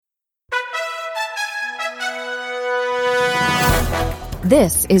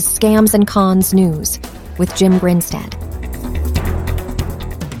This is Scams and Cons News with Jim Grinstead.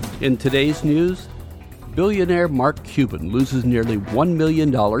 In today's news, billionaire Mark Cuban loses nearly $1 million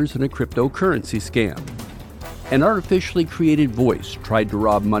in a cryptocurrency scam. An artificially created voice tried to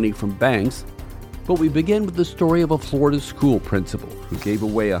rob money from banks, but we begin with the story of a Florida school principal who gave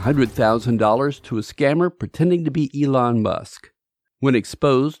away $100,000 to a scammer pretending to be Elon Musk. When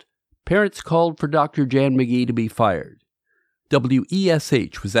exposed, parents called for Dr. Jan McGee to be fired.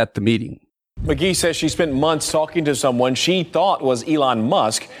 WESH was at the meeting. McGee says she spent months talking to someone she thought was Elon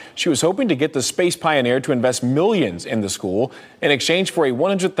Musk. She was hoping to get the space pioneer to invest millions in the school in exchange for a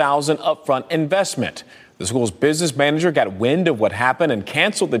 $100,000 upfront investment. The school's business manager got wind of what happened and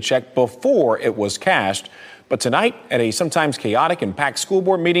canceled the check before it was cashed. But tonight, at a sometimes chaotic and packed school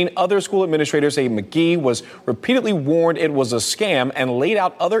board meeting, other school administrators say McGee was repeatedly warned it was a scam and laid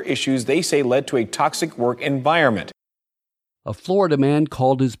out other issues they say led to a toxic work environment. A Florida man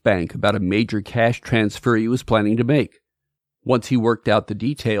called his bank about a major cash transfer he was planning to make. Once he worked out the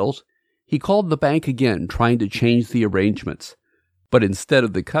details, he called the bank again, trying to change the arrangements. But instead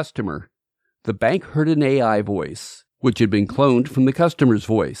of the customer, the bank heard an AI voice, which had been cloned from the customer's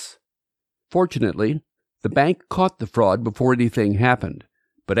voice. Fortunately, the bank caught the fraud before anything happened,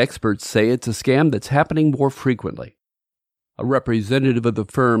 but experts say it's a scam that's happening more frequently. A representative of the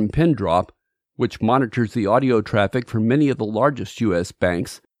firm Pindrop, which monitors the audio traffic for many of the largest U.S.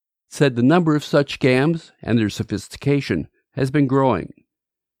 banks, said the number of such scams and their sophistication has been growing.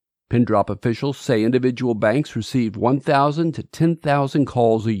 Pindrop officials say individual banks received 1,000 to 10,000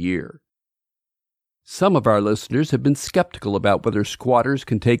 calls a year. Some of our listeners have been skeptical about whether squatters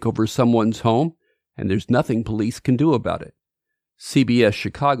can take over someone's home, and there's nothing police can do about it. CBS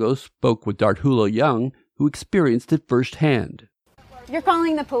Chicago spoke with Darthula Young, who experienced it firsthand. You're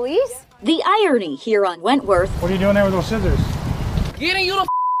calling the police? The irony here on Wentworth. What are you doing there with those scissors? Getting you the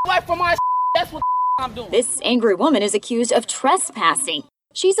away from my that's what I'm doing. This angry woman is accused of trespassing.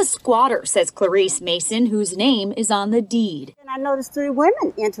 She's a squatter, says Clarice Mason, whose name is on the deed. And I noticed 3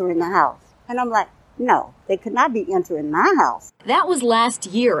 women entering the house. And I'm like, no, they could not be entering my house. That was last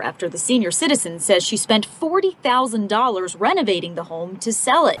year after the senior citizen says she spent $40,000 renovating the home to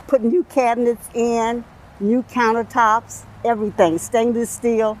sell it. Putting new cabinets in, new countertops, everything, stainless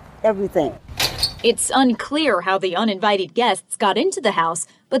steel, everything. It's unclear how the uninvited guests got into the house,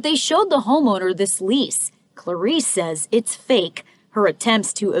 but they showed the homeowner this lease. Clarice says it's fake. Her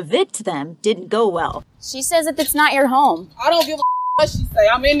attempts to evict them didn't go well. She says that it's not your home. I don't give a what she say.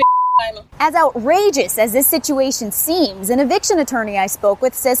 I'm in there. As outrageous as this situation seems, an eviction attorney I spoke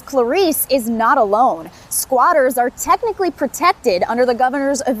with says Clarice is not alone. Squatters are technically protected under the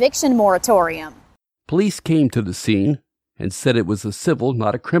governor's eviction moratorium. Police came to the scene and said it was a civil,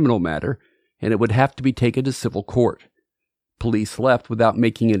 not a criminal matter, and it would have to be taken to civil court. Police left without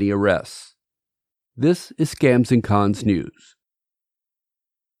making any arrests. This is Scams and Cons News.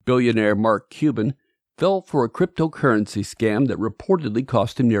 Billionaire Mark Cuban fell for a cryptocurrency scam that reportedly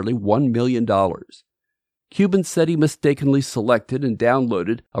cost him nearly $1 million. Cuban said he mistakenly selected and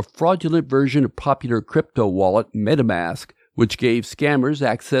downloaded a fraudulent version of popular crypto wallet MetaMask, which gave scammers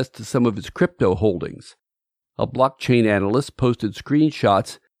access to some of his crypto holdings. A blockchain analyst posted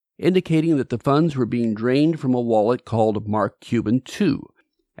screenshots indicating that the funds were being drained from a wallet called Mark Cuban 2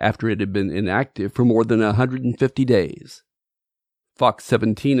 after it had been inactive for more than 150 days. Fox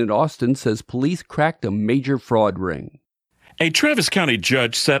 17 in Austin says police cracked a major fraud ring. A Travis County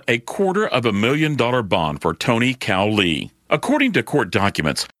judge set a $250,000 bond for Tony Cal Lee. According to court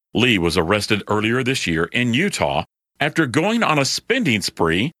documents, Lee was arrested earlier this year in Utah after going on a spending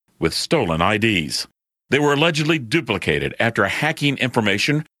spree with stolen IDs. They were allegedly duplicated after hacking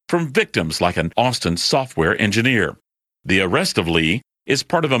information from victims like an Austin software engineer. The arrest of Lee is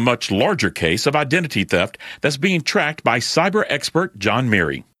part of a much larger case of identity theft that's being tracked by cyber expert John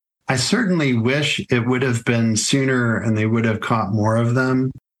Meary. I certainly wish it would have been sooner and they would have caught more of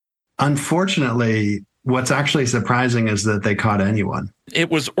them. Unfortunately, what's actually surprising is that they caught anyone. It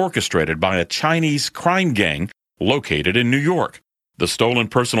was orchestrated by a Chinese crime gang located in New York. The stolen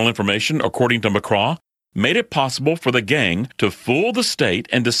personal information, according to McCraw, made it possible for the gang to fool the state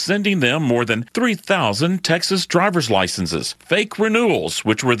into sending them more than 3,000 Texas driver's licenses, fake renewals,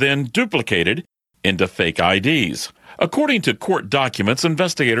 which were then duplicated into fake IDs. According to court documents,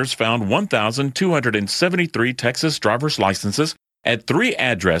 investigators found 1,273 Texas driver's licenses at 3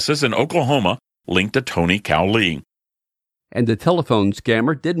 addresses in Oklahoma linked to Tony Cal Lee. And the telephone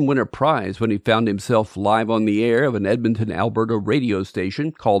scammer didn't win a prize when he found himself live on the air of an Edmonton, Alberta radio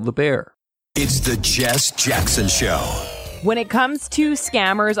station called The Bear. It's the Jess Jackson Show. When it comes to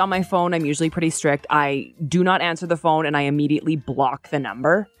scammers on my phone, I'm usually pretty strict. I do not answer the phone and I immediately block the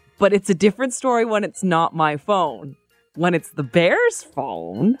number. But it's a different story when it's not my phone. When it's the bear's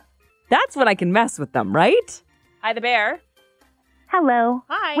phone, that's when I can mess with them, right? Hi, the bear. Hello.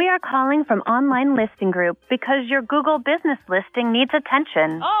 Hi. We are calling from Online Listing Group because your Google business listing needs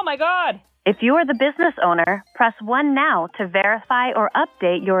attention. Oh, my God. If you are the business owner, press 1 now to verify or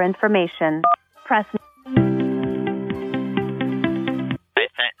update your information. Press...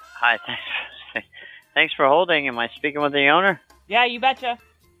 Hi, thanks for holding. Am I speaking with the owner? Yeah, you betcha.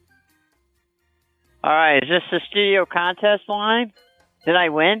 All right, is this the studio contest line? Did I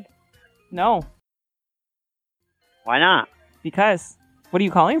win? No. Why not? Because. What are you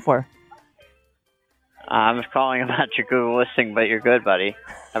calling for? I'm just calling about your Google listing, but you're good, buddy.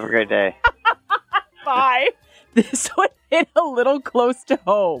 Have a great day. Bye. This one hit a little close to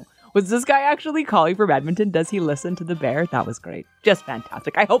home. Was this guy actually calling from Edmonton? Does he listen to the bear? That was great. Just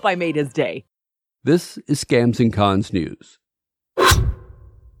fantastic. I hope I made his day. This is Scams and Cons News.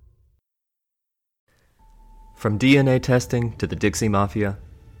 From DNA testing to the Dixie Mafia,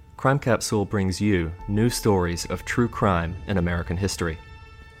 Crime Capsule brings you new stories of true crime in American history.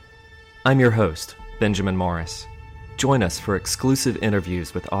 I'm your host, Benjamin Morris. Join us for exclusive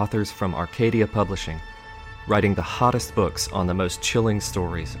interviews with authors from Arcadia Publishing, writing the hottest books on the most chilling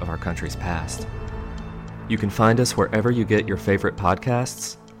stories of our country's past. You can find us wherever you get your favorite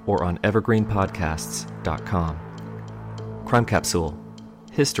podcasts or on evergreenpodcasts.com. Crime Capsule.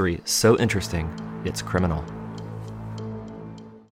 History so interesting, it's criminal.